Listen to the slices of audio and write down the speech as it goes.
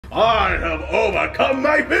I have overcome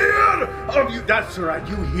my fear of you. That's right,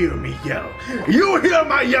 you hear me yell. You hear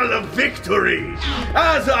my yell of victory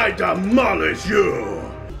as I demolish you.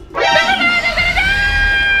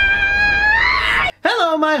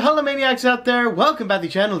 Hello, my Holomaniacs out there. Welcome back to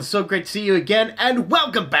the channel. It's so great to see you again, and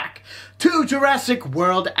welcome back to Jurassic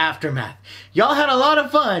World Aftermath. Y'all had a lot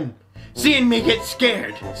of fun seeing me get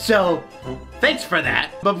scared, so thanks for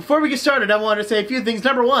that. But before we get started, I want to say a few things.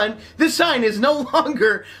 Number one, this sign is no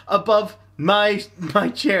longer above my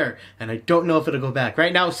chair, and I don't know if it'll go back.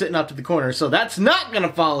 Right now it's sitting off to the corner, so that's not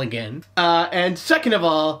gonna fall again. And second of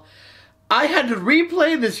all, I had to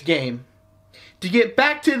replay this game to get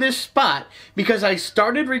back to this spot because I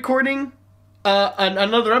started recording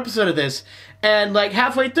another episode of this, and like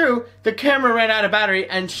halfway through, the camera ran out of battery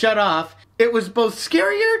and shut off. It was both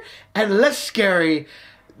scarier and less scary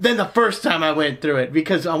than the first time I went through it,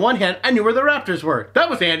 because on one hand, I knew where the raptors were. That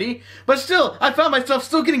was handy. But still, I found myself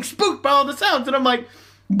still getting spooked by all the sounds, and I'm like,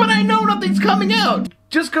 but I know nothing's coming out.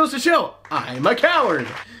 Just goes to show, I'm a coward.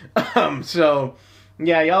 So,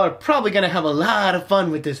 yeah, y'all are probably gonna have a lot of fun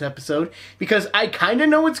with this episode, because I kinda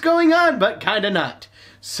know what's going on, but kinda not.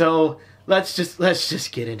 So, let's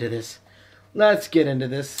just get into this. Let's get into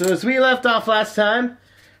this. So as we left off last time,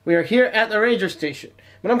 we are here at the ranger station.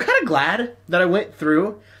 But I'm kind of glad that I went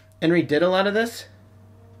through and redid a lot of this.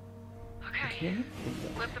 Okay.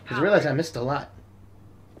 Because I realized I missed a lot.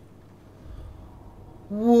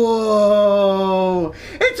 Whoa!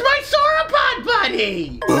 It's my sauropod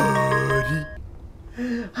buddy! Buddy!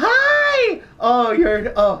 Hi!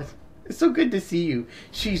 Oh, it's so good to see you.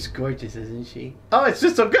 She's gorgeous, isn't she? Oh, it's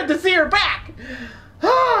just so good to see her back!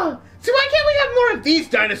 Ah! So why can't we have more of these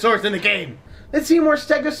dinosaurs in the game? Let's see more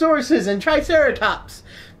stegosauruses and triceratops.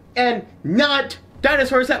 And not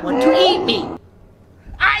dinosaurs that want to eat me.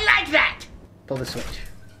 I like that! Pull the switch.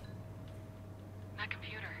 My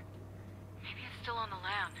computer. Maybe it's still on the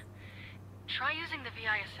LAN. Try using the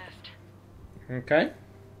VI assist. Okay.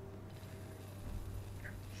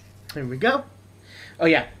 Here we go. Oh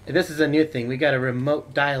yeah, this is a new thing. We got a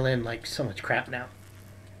remote dial in like so much crap now.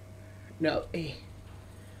 No, A.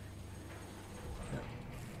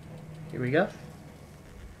 Here we go.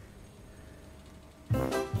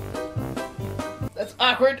 That's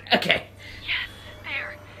awkward. Okay. Yes,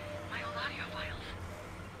 there. My old audio files.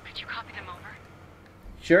 Could you copy them over?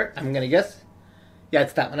 Sure, I'm gonna guess. Yeah,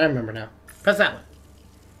 it's that one. I remember now. Press that one.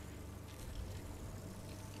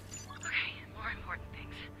 Okay, more important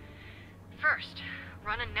things. First,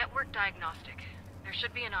 run a network diagnostic. There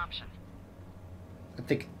should be an option. I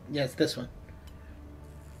think, yeah, it's this one.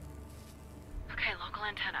 Okay, local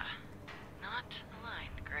antenna. Not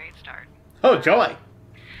aligned. Great start. Oh, joy!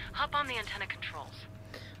 Hop on the antenna controls.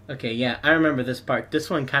 Okay, yeah, I remember this part. This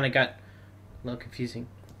one kind of got a little confusing.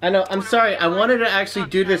 I know, I'm sorry. I wanted to actually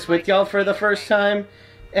do this with y'all for the first time,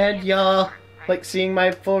 and y'all, like, seeing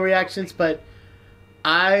my full reactions, but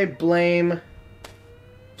I blame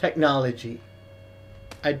technology.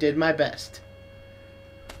 I did my best.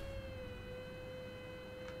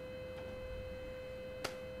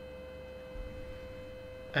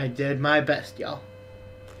 I did my best, y'all.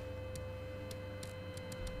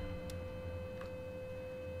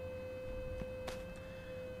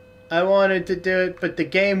 I wanted to do it, but the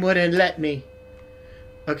game wouldn't let me.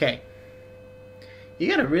 Okay. You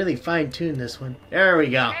gotta really fine-tune this one. There we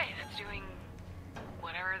go. Okay, that's doing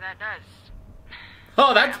whatever that does.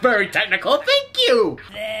 Oh, that's very technical. Thank you!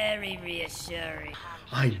 Very reassuring.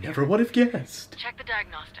 I never would have guessed. Check the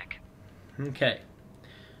diagnostic. Okay.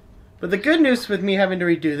 But the good news with me having to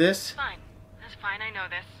redo this... Fine. That's fine, I know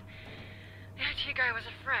this. The IT guy was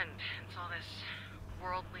a friend, and saw this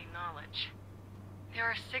worldly knowledge. There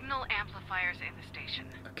are signal amplifiers in the station.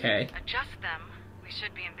 Okay. Adjust them, we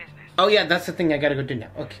should be in business. Oh yeah, that's the thing I gotta go do now.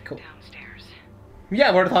 Okay, cool. Downstairs.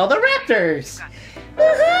 Yeah, we're with all the raptors! Got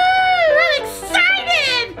Woohoo! this. I'm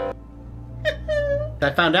excited! I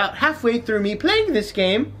found out halfway through me playing this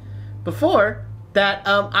game before that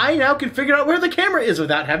I now can figure out where the camera is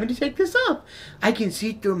without having to take this off. I can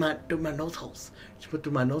see through my nose holes. Just put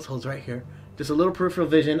through my nose holes right here. Just a little peripheral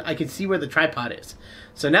vision. I can see where the tripod is.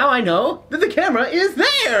 So now I know that the camera is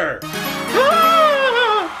there!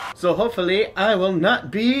 Ah! So hopefully I will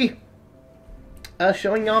not be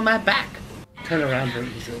showing y'all my back. Turn around very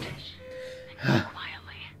easily.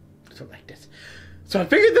 Quietly. So like this. So I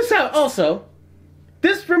figured this out also.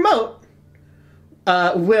 This remote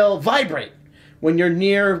will vibrate when you're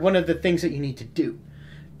near one of the things that you need to do.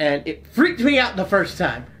 And it freaked me out the first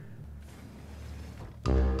time.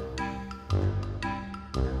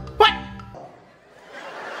 What?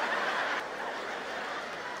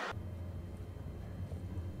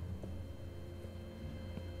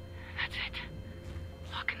 That's it.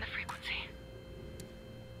 Lock in the frequency.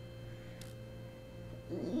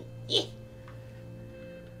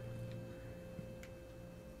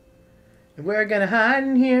 And we're gonna hide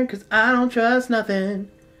in here because I don't trust nothing.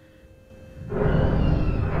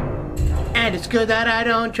 And it's good that I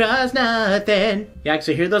don't trust nothing. You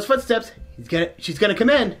actually hear those footsteps. She's gonna come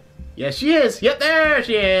in. Yes, she is. Yep, there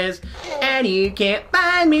she is. And you can't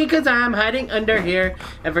find me because I'm hiding under here.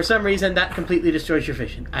 And for some reason, that completely destroys your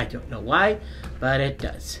vision. I don't know why, but it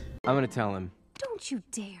does. I'm gonna tell him. Don't you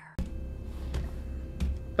dare.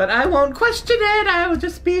 But I won't question it. I will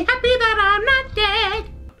just be happy that I'm not dead.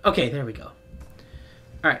 Okay, there we go.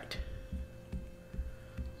 Alright.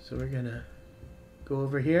 So we're gonna go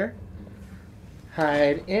over here.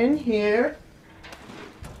 Hide in here.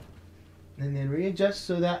 And then readjust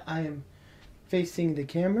so that I am facing the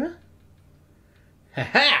camera.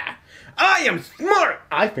 Ha-ha! I am smart!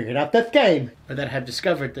 I figured out this game. Or that I have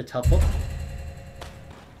discovered that's helpful.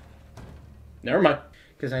 Never mind.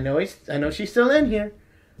 Because I know she's still in here.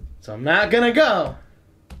 So I'm not gonna go.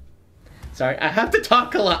 Sorry, I have to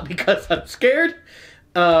talk a lot because I'm scared.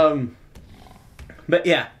 But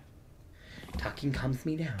yeah. Talking calms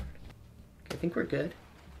me down. I think we're good.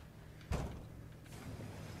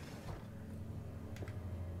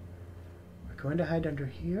 We're going to hide under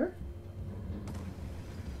here.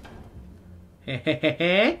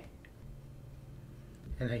 And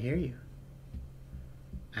I hear you.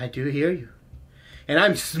 I do hear you. And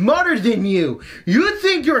I'm smarter than you. You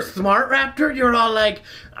think you're smart, Raptor? You're all like,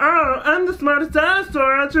 oh, I'm the smartest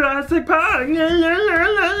dinosaur at Jurassic Park.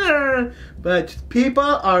 But people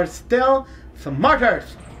are still smarter.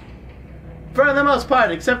 For the most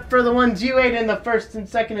part, except for the ones you ate in the first and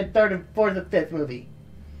second and third and fourth and fifth movie.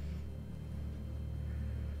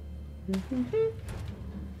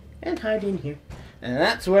 And hide in here. And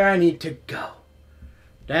that's where I need to go.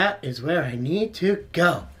 That is where I need to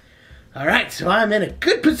go. Alright, so I'm in a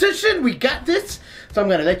good position. We got this. So I'm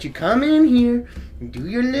going to let you come in here and do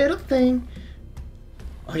your little thing.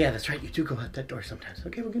 Oh yeah, that's right. You do go out that door sometimes.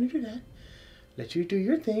 Okay, we're going to do that. Let you do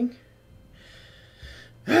your thing.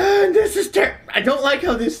 And this is terrible. I don't like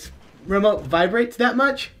how this remote vibrates that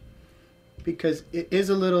much. Because it is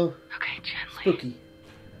a little spooky.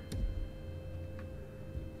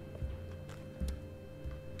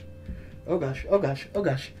 Oh gosh, oh gosh, oh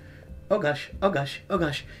gosh. Oh gosh, oh gosh, oh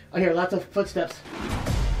gosh. I hear lots of footsteps.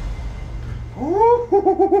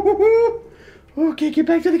 Ooh. Okay, get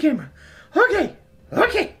back to the camera. Okay,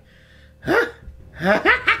 okay. Huh?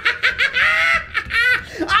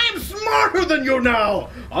 I am smarter than you now!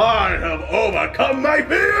 I have overcome my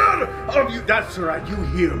fear of you. That's right, you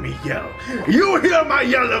hear me yell. You hear my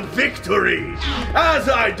yell of victory as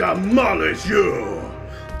I demolish you.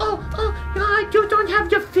 Oh, you don't have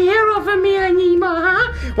the fear over me anymore,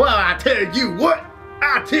 huh? Well, I tell you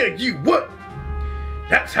what.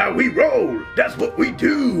 That's how we roll. That's what we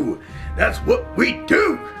do. That's what we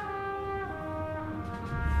do.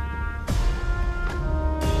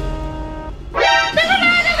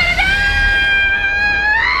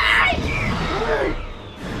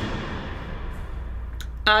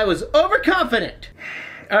 I was overconfident.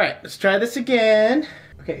 Alright, let's try this again.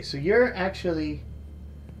 Okay, so you're actually...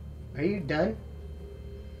 Are you done?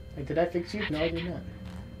 Like, did I fix you? No, I did not.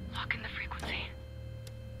 Lock in the frequency.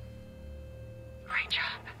 Great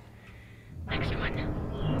job. Next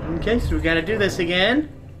one. Okay, so we gotta do this again.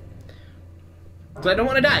 Because I don't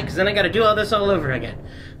want to die, because then I gotta do all this all over again.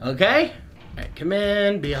 Okay? Alright, come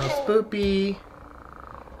in, be all spoopy.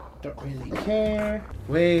 Don't really care.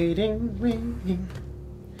 Waiting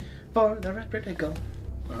for the raptor to go.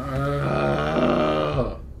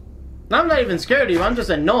 I'm not even scared of you, I'm just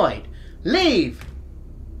annoyed. Leave!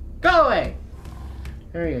 Go away!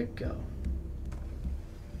 There you go.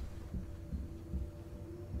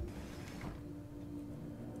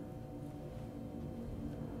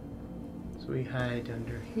 So we hide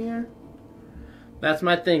under here. That's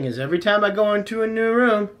my thing, is every time I go into a new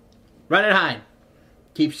room, run and hide.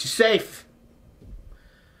 Keeps you safe.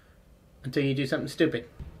 Until you do something stupid.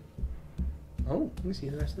 Oh, let me see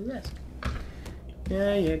the rest of the desk.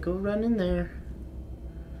 Yeah, go run in there.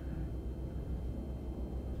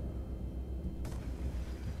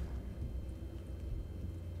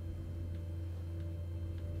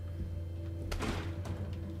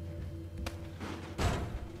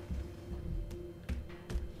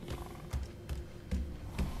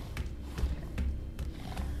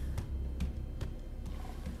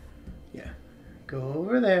 Yeah, go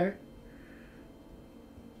over there.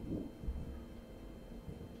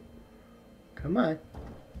 Come on.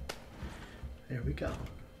 There we go.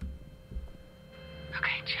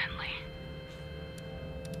 Okay, gently.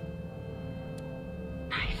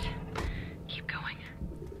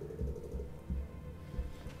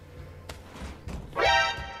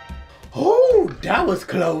 that was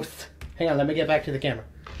close. Hang on, let me get back to the camera.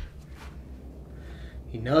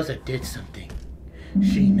 He knows I did something.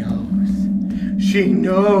 She knows. She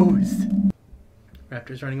knows.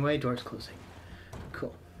 Raptor's running away, door's closing.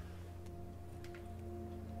 Cool.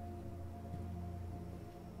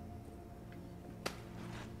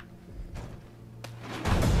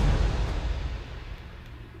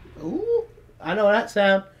 Ooh, I know that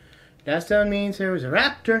sound. That sound means there was a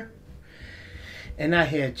raptor. And I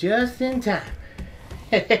hit just in time.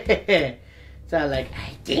 So I'm like,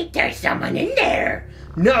 I think there's someone in there.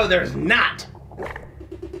 No, there's not.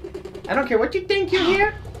 I don't care what you think you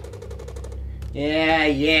hear.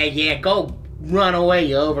 Yeah. Go run away,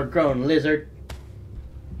 you overgrown lizard.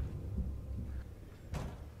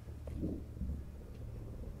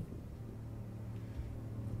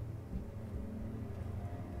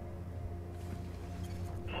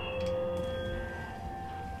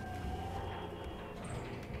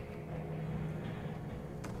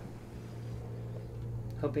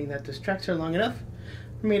 Hoping that distracts her long enough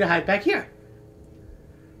for me to hide back here.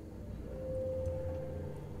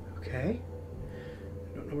 Okay.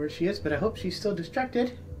 I don't know where she is, but I hope she's still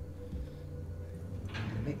distracted. I'm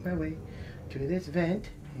gonna make my way to this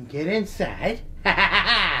vent and get inside. Ha ha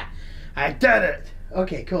ha! I did it!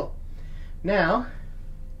 Okay, cool. Now,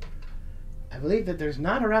 I believe that there's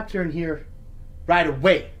not a raptor in here right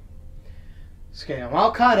away. Okay, I'm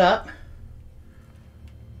all caught up.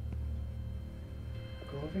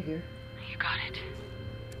 Go over here. You got it.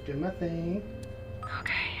 Do my thing.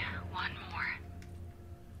 Okay, one more.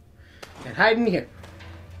 And hide in here.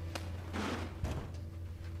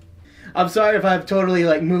 I'm sorry if I've totally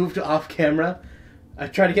like moved off camera. I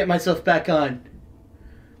try to get myself back on.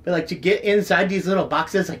 But like to get inside these little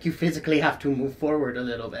boxes, like you physically have to move forward a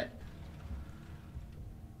little bit.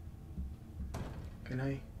 Can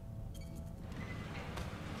I?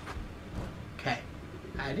 Okay.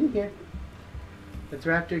 Hide in here. Let's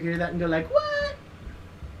raptor hear that and go like, what?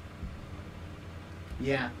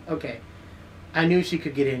 Yeah, okay. I knew she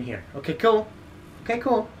could get in here. Okay, cool. Okay,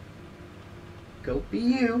 cool. Go be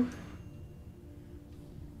you.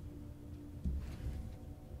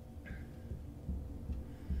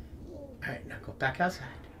 Alright, now go back outside.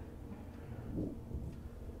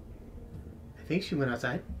 I think she went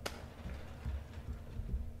outside.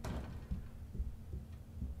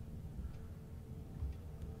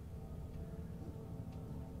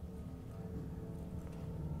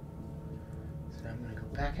 So I'm gonna go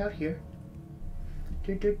back out here.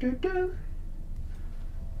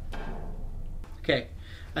 Okay,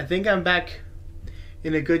 I think I'm back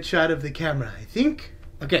in a good shot of the camera, I think.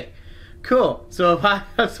 Okay, cool. So if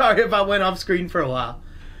I'm sorry if I went off screen for a while.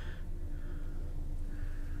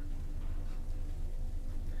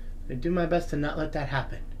 I do my best to not let that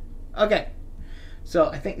happen. Okay, so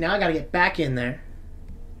I think now I gotta get back in there.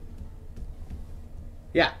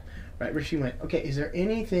 Yeah, right where she went. Okay, is there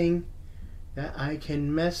anything that I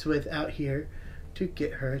can mess with out here to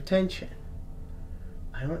get her attention?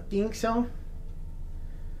 I don't think so.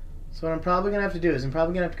 So what I'm probably gonna have to do is I'm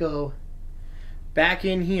probably gonna have to go back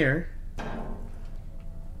in here. Is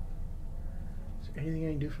there anything I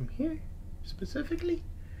can do from here specifically?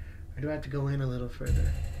 Or do I have to go in a little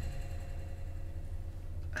further?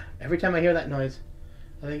 Every time I hear that noise,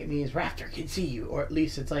 I think it means raptor can see you, or at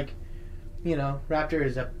least it's like, you know, raptor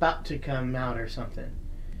is about to come out or something.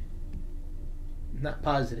 Not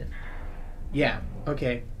positive. Yeah,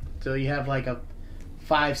 okay. So you have like a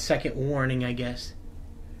 5-second warning, I guess.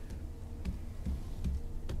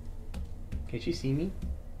 Can she see me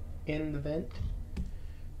in the vent?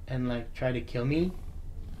 And like try to kill me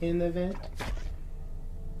in the vent?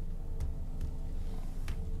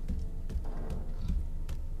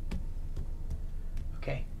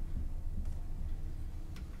 Okay.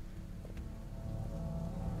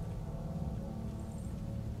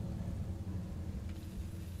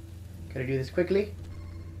 Gotta do this quickly.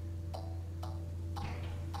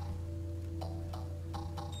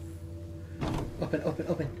 Open, open,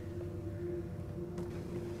 open.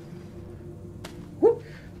 Whoop!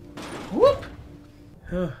 Whoop!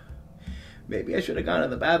 Oh, maybe I should have gone to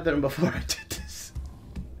the bathroom before I did this.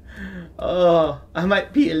 Oh, I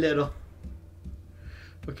might pee a little.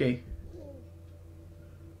 Okay.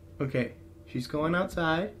 Okay, she's going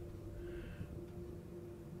outside.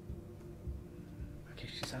 Okay,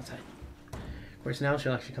 she's outside. Of course, now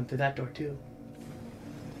she'll actually come through that door too.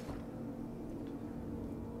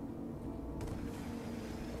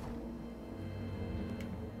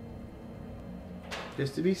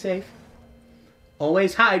 Just to be safe,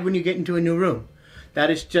 always hide when you get into a new room.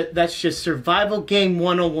 That's just survival game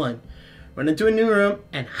 101. Run into a new room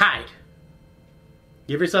and hide.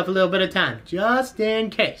 Give yourself a little bit of time, just in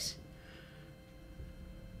case.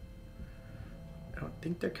 I don't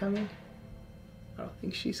think they're coming. I don't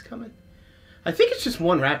think she's coming. I think it's just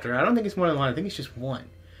one raptor. I don't think it's more than one. I think it's just one.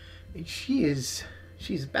 And she's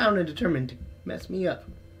bound and determined to mess me up.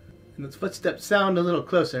 And those footsteps sound a little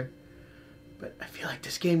closer. But I feel like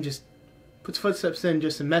this game just puts footsteps in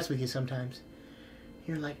just to mess with you sometimes.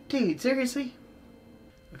 You're like, dude, seriously?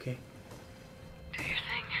 Okay. Do your thing.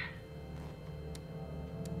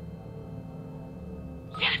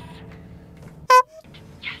 Yes!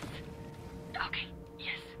 Yes! Okay,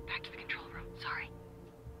 yes. Back to the control room. Sorry.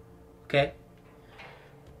 Okay.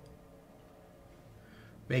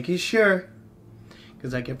 Making sure.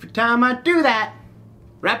 Because like every time I do that,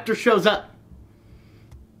 raptor shows up.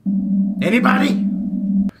 Anybody?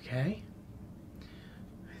 Okay.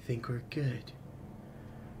 I think we're good.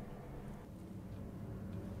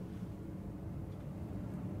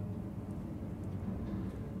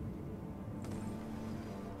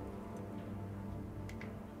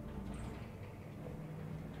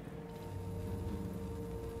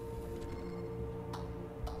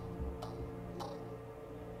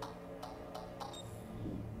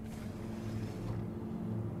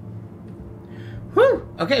 Whew!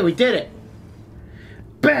 Okay, we did it.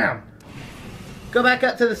 Bam! Go back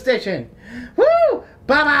up to the station. Woo!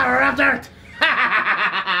 Baba Raptor!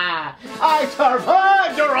 I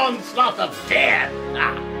survived your onslaught of death!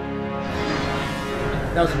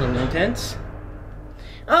 That was a little intense.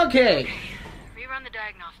 Okay. Rerun the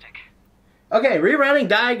diagnostic. Okay, rerunning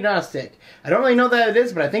diagnostic. I don't really know what it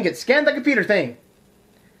is, but I think it's scan the computer thing.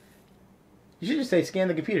 You should just say scan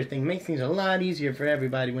the computer thing. It makes things a lot easier for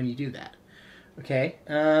everybody when you do that. Okay,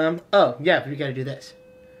 oh, yeah, but we gotta do this.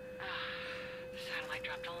 The satellite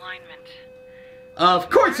dropped alignment. Of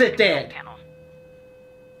course it did!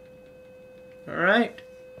 Alright.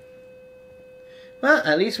 Well,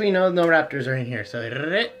 at least we know no raptors are in here, so...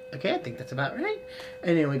 Okay, I think that's about right.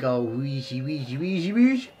 And then we go... Wheezy, wheezy, wheezy,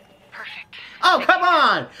 wheezy. Perfect. Oh, come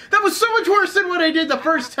on! That was so much worse than what I did the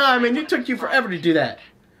first time, and it took you forever to do that.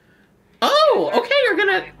 Oh, okay, you're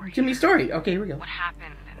gonna give me a story. Okay, here we go. What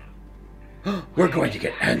happened? We're going to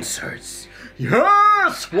get answers.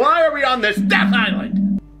 Yes! Why are we on this death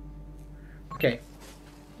island? Okay.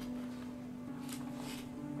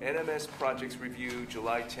 NMS Projects Review,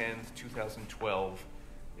 July 10th, 2012.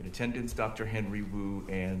 In attendance, Dr. Henry Wu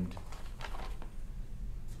and...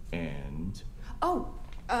 Oh,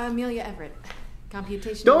 Amelia Everett.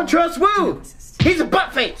 Computational... Don't trust Wu! geneticist. He's a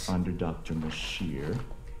buttface! Under Dr. Mashir,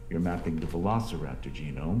 you're mapping the Velociraptor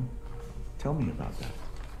genome. Tell me about that.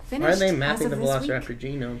 Finished Why are they as mapping of the this week. Velociraptor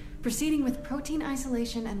genome? Proceeding with protein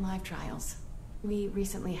isolation and live trials. We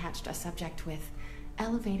recently hatched a subject with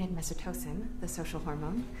elevated mesotocin, the social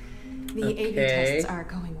hormone. The A/B tests are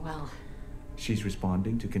going well. She's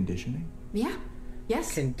responding to conditioning? Yeah.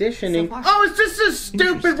 Yes. Conditioning. So far. Oh, is this so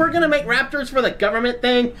stupid? We're gonna make raptors for the government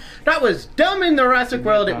thing? That was dumb in the Jurassic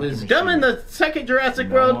World. It was dumb in the second Jurassic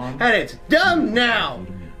World, and it's dumb now.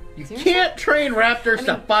 You can't train raptors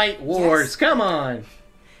to fight wars. yes. Come on.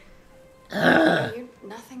 You're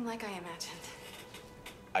nothing like I imagined.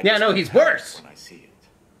 Yeah, no, he's worse. When I see it.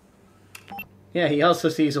 Yeah, he also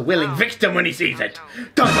sees a willing victim when he sees it.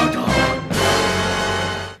 Dun, dun, dun.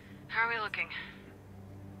 How are we looking?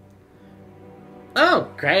 Oh,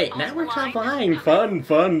 great. Network's online. Fun,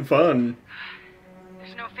 fun, fun.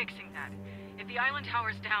 There's no fixing that. If the island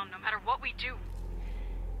tower's down, no matter what we do...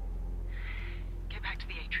 Get back to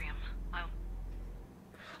the atrium.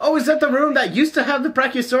 Oh, is that the room that used to have the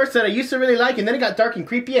Brachiosaurus that I used to really like, and then it got dark and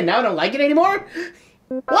creepy, and now I don't like it anymore?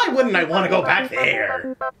 Why wouldn't I want to go back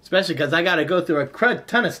there? Especially because I gotta go through a crud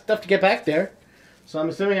ton of stuff to get back there. So I'm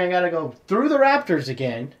assuming I gotta go through the raptors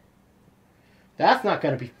again. That's not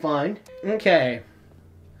gonna be fun. Okay.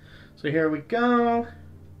 So here we go.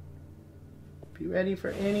 Be ready for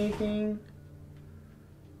anything.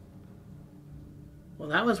 Well,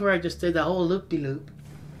 that was where I just did the whole loop-de-loop.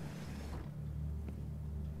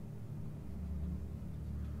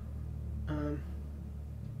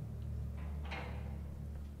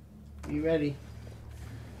 Be ready.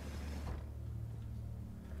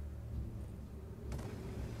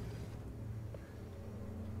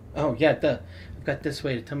 Oh, yeah, I've got this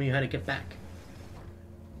way to tell me how to get back.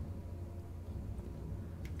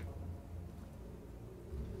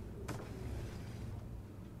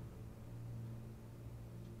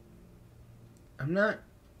 I'm not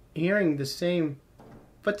hearing the same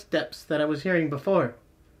footsteps that I was hearing before.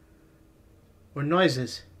 Or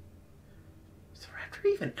noises. Is the raptor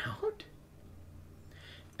even out?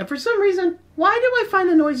 And for some reason, why do I find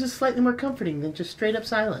the noises slightly more comforting than just straight up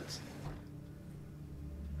silence?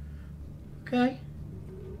 Okay.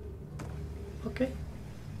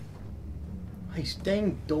 These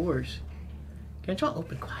dang doors. Can't y'all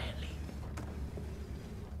open quietly?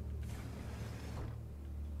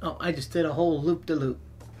 Oh, I just did a whole loop-de-loop.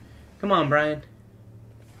 Come on, Brian.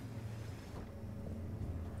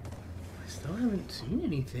 I still haven't seen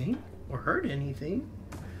anything or heard anything.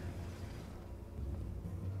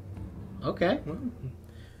 Okay, well,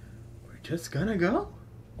 we're just gonna go.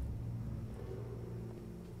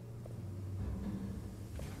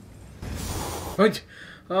 What?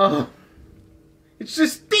 Oh, it's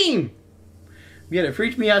just steam. You gotta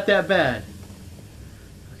freak me out that bad.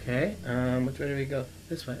 Okay, which way do we go?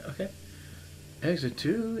 This way, okay. Exit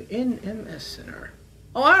 2 in MS Center.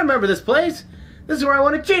 Oh, I remember this place. This is where I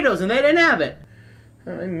wanted Cheetos and they didn't have it.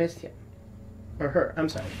 Oh, I missed him. Or her, I'm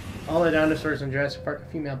sorry. All the dinosaurs in Jurassic Park are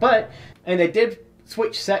female. But, and they did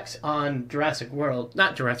switch sex on Jurassic World.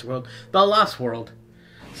 Not Jurassic World, The Lost World.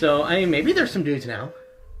 So, I mean, maybe there's some dudes now.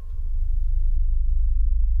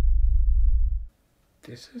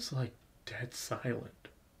 This is like dead silent.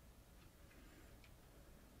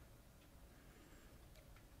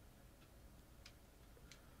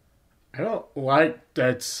 I don't like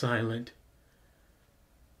dead silent.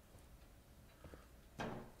 I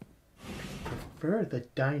prefer the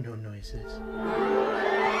dino noises. I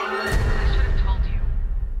should have told you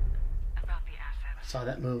about the assets. I saw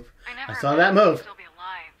that move. I saw that move. Still be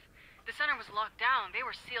alive. The center was locked down. They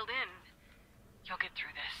were sealed in. You'll get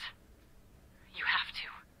through this. You have to.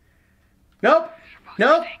 Nope.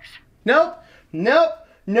 Nope. Nope. Nope.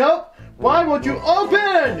 Nope. Why won't you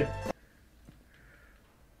open?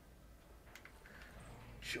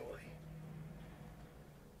 Joy.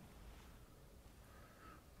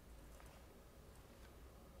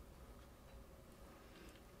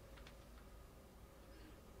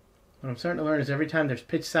 What I'm starting to learn is every time there's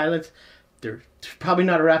pitch silence, there's probably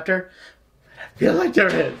not a raptor, but I feel like there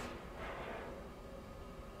is.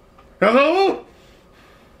 Hello?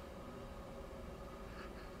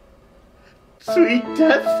 Sweet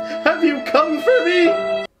death, have you come for me?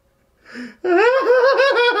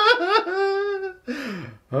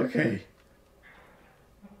 Okay.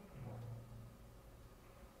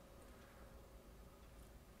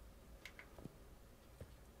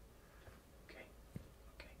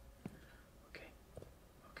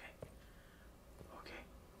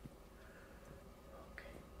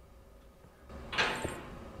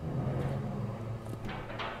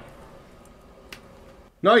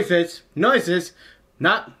 Noises, noises,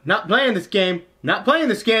 not playing this game, not playing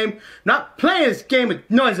this game, not playing this game with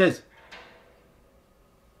noises.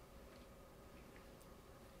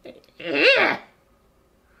 It's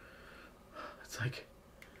like,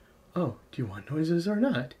 oh, do you want noises or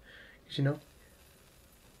not? Because you know.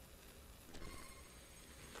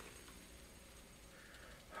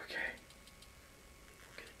 Okay.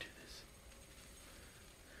 We're gonna do this.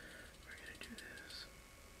 We're gonna do this.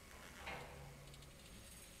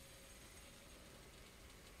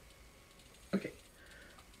 Okay,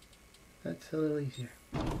 that's a little easier.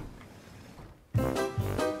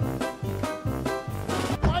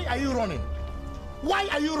 Why are you running? Why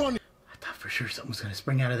are you running? I thought for sure something was gonna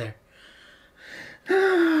spring out of there.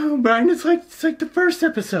 Oh, Brian, it's like the first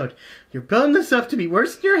episode. You're building this up to be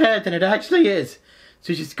worse in your head than it actually is.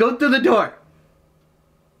 So just go through the door.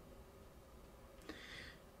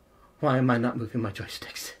 Why am I not moving my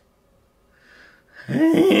joysticks?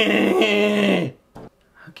 Okay.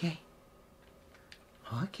 Okay.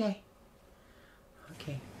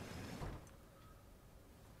 Okay.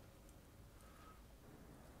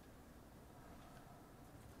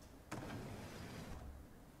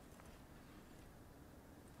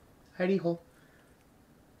 Hidey hole.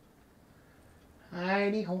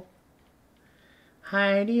 Hidey hole.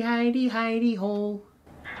 Hidey, hidey, hidey hole.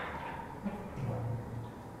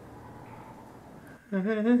 I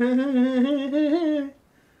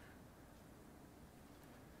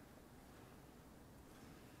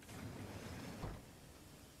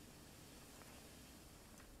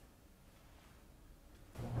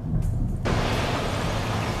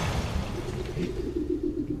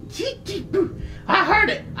heard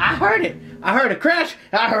it! I heard it! I heard a crash!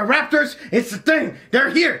 I heard raptors! It's the thing! They're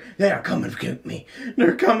here! They are coming to get me!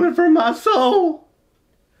 They're coming for my soul!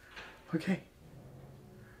 Okay.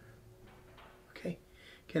 Okay.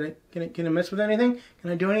 Can I mess with anything?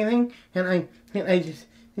 Can I do anything? Can I just...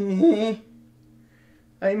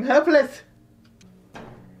 I'm helpless! I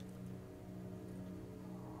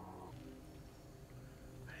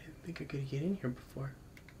didn't think I could get in here before.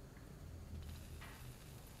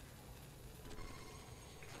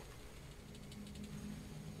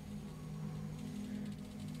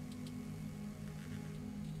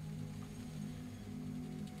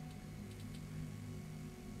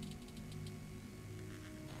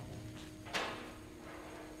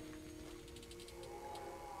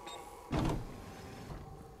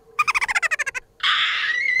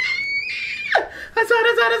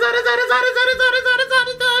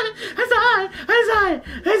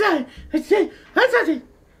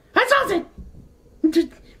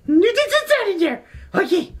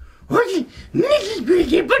 Okay.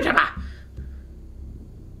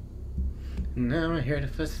 Now I hear the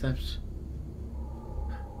footsteps.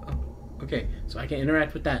 Oh, okay, so I can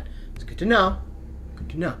interact with that. It's good to know. Good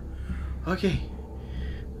to know. Okay.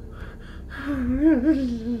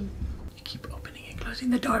 You keep opening and closing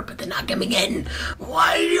the door, but they're not coming in.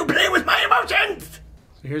 Why do you play with my emotions?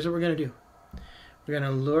 So here's what we're gonna do. We're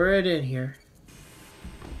gonna lure it in here.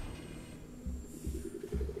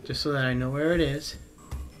 Just so that I know where it is.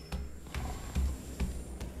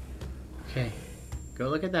 Okay. Go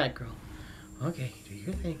look at that girl. Okay, do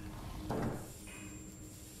your thing.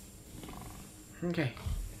 Okay.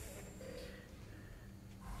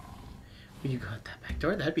 Will you go out that back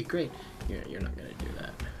door? That'd be great. You're not gonna do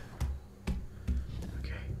that.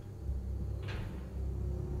 Okay.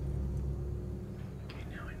 Okay,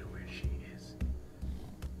 now I know where she is.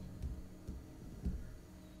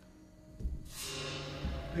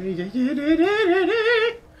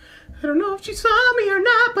 I don't know if she saw me or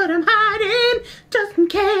not, but I'm hiding just in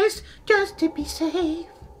case, just to be safe.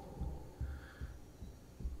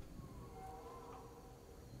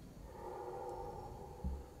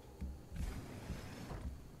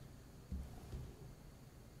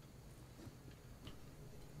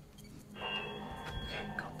 Okay,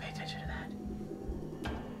 go pay attention to that.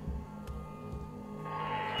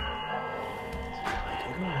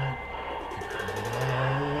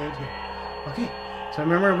 Okay. So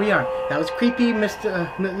remember where we are. That was creepy Mr.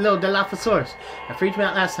 Little Dilophosaurus. I freaked him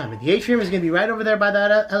out last time. But the atrium is going to be right over there by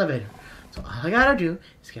that elevator. So all I got to do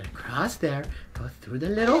is get across there, go through the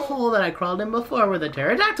little hole that I crawled in before where the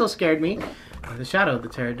pterodactyl scared me. Or the shadow of the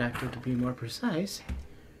pterodactyl to be more precise.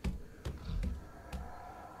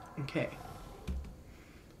 Okay.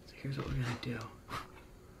 So here's what we're going to do.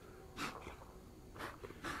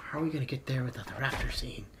 How are we going to get there without the raptor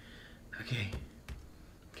scene? Okay.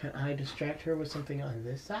 Can I distract her with something on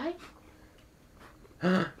this side?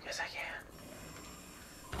 Yes, I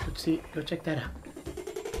can. Let's see. Go check that out.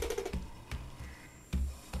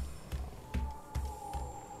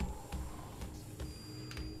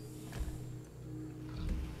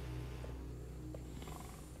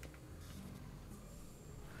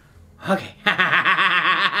 Okay.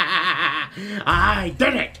 I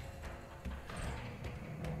did it!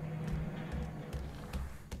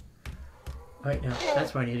 Right now,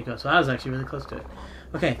 that's where I need to go. So I was actually really close to it.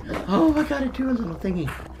 Okay. Oh, I gotta do a little thingy.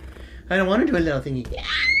 I don't want to do a little thingy.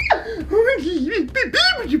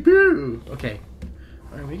 Okay.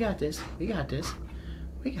 Alright, we got this. We got this.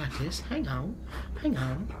 We got this. Hang on. Hang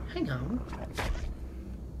on. Hang on.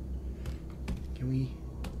 Can we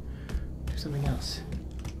do something else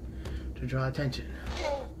to draw attention?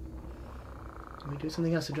 Can we do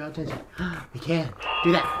something else to draw attention? We can.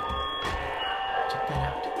 Do that. Check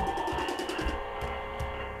that out.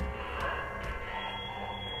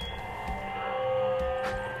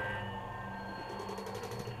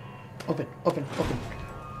 Open, open, open.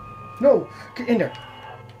 No! Get in there.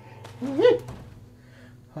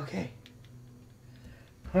 Okay.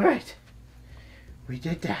 Alright. We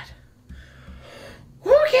did that.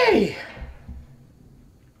 Okay!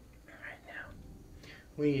 Alright, now.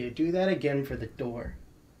 We need to do that again for the door.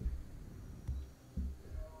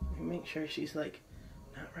 Make sure she's like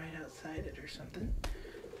not right outside it or something.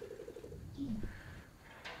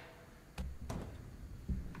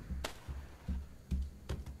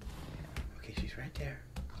 She's right there.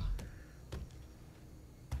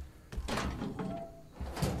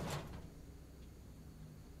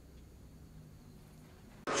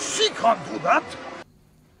 She can't do that.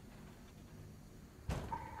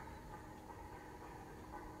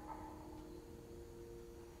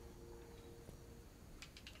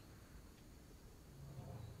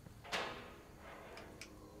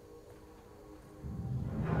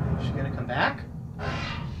 Is she gonna come back?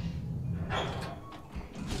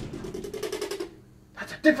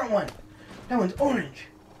 Different one. That one's orange.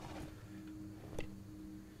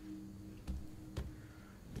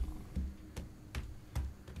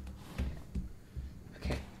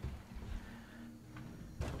 Okay.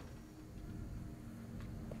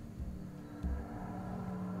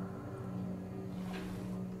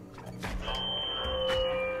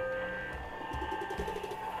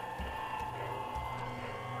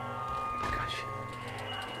 Gosh.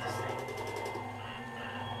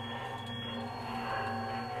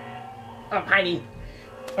 I'm hiding.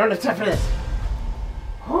 I don't have time for this.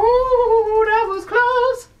 Oh, that was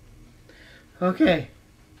close. Okay.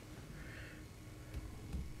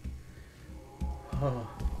 Oh,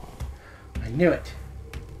 I knew it.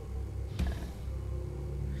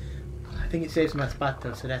 think it saves my spot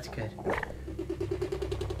though, so that's good.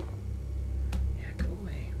 Yeah, go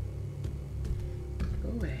away. Go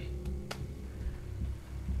away.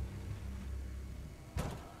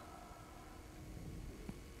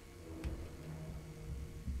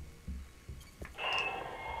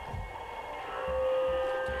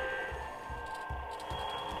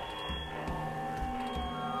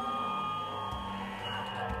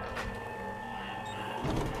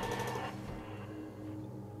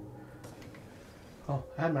 Oh,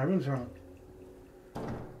 I had my rooms wrong.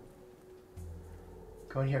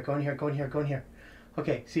 Go in here, go in here, go in here, go in here.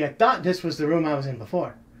 Okay, see, I thought this was the room I was in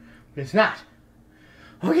before, but it's not.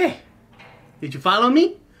 Okay. Did you follow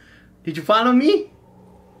me? Did you follow me?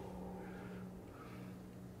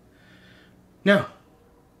 No.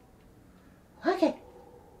 Okay.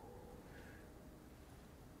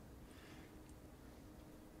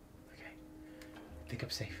 Okay. I think I'm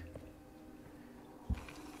safe.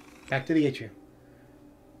 Back to the atrium.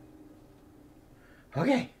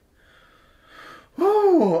 Okay.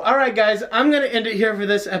 Woo! Alright guys, I'm going to end it here for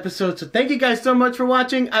this episode. So thank you guys so much for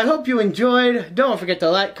watching. I hope you enjoyed. Don't forget to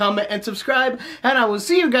like, comment, and subscribe. And I will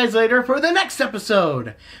see you guys later for the next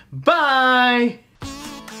episode. Bye!